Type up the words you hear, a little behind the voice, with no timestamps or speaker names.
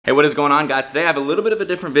Hey, what is going on, guys? Today I have a little bit of a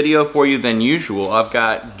different video for you than usual. I've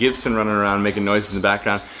got Gibson running around making noises in the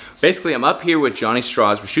background. Basically, I'm up here with Johnny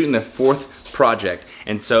Straws. We're shooting the 4th project,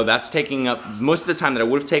 and so that's taking up most of the time that I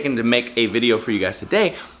would have taken to make a video for you guys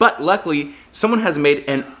today. But luckily, someone has made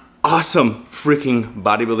an awesome freaking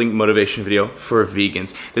bodybuilding motivation video for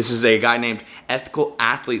vegans. This is a guy named Ethical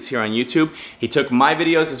Athletes here on YouTube. He took my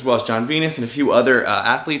videos as well as John Venus and a few other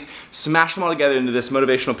athletes, smashed them all together into this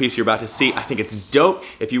motivational piece you're about to see. I think it's dope.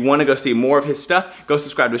 If you want to go see more of his stuff, go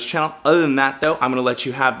subscribe to his channel. Other than that though, I'm gonna let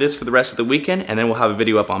you have this for the rest of the weekend, and then we'll have a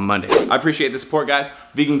video up on Monday. I appreciate the support, guys.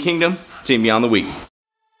 Vegan Kingdom, team beyond the week.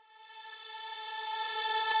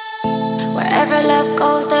 Wherever love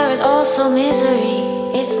goes, there is also misery.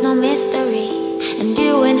 It's no mystery, and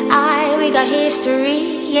you and I, we got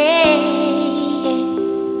history, yeah.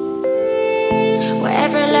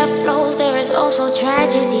 Wherever love flows, there is also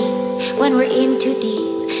tragedy when we're in too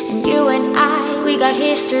deep, and you and I, we got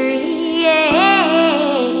history, yeah.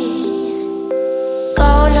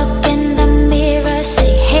 Go look in the mirror,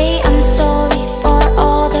 say, hey, I'm sorry for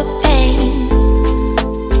all the pain.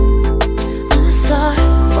 I'm sorry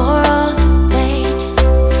for all the pain.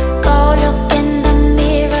 Go look in the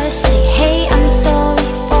mirror, say, hey, I'm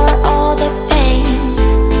sorry for all the pain.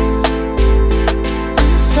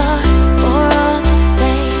 I'm sorry for all the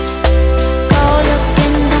pain. Go look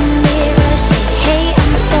in the mirror, say, hey,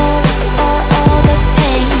 I'm sorry for all the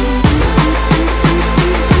pain.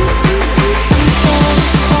 I'm sorry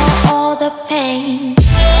for all the pain.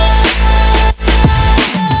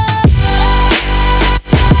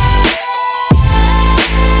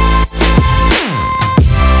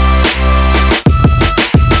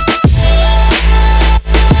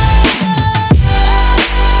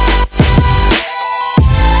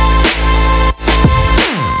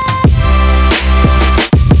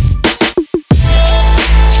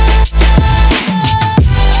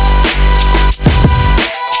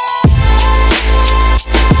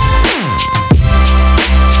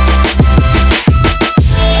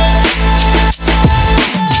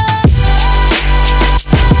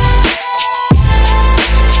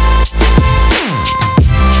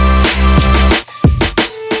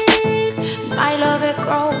 My love, it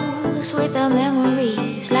grows with the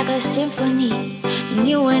memories like a symphony. And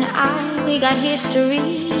you and I, we got history,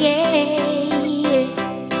 yeah.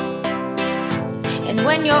 And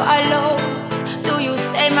when you're alone, do you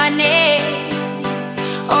say my name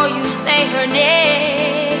or you say her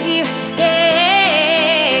name? Yeah.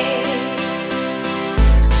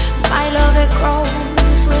 My love, it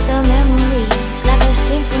grows with the memories like a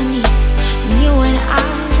symphony.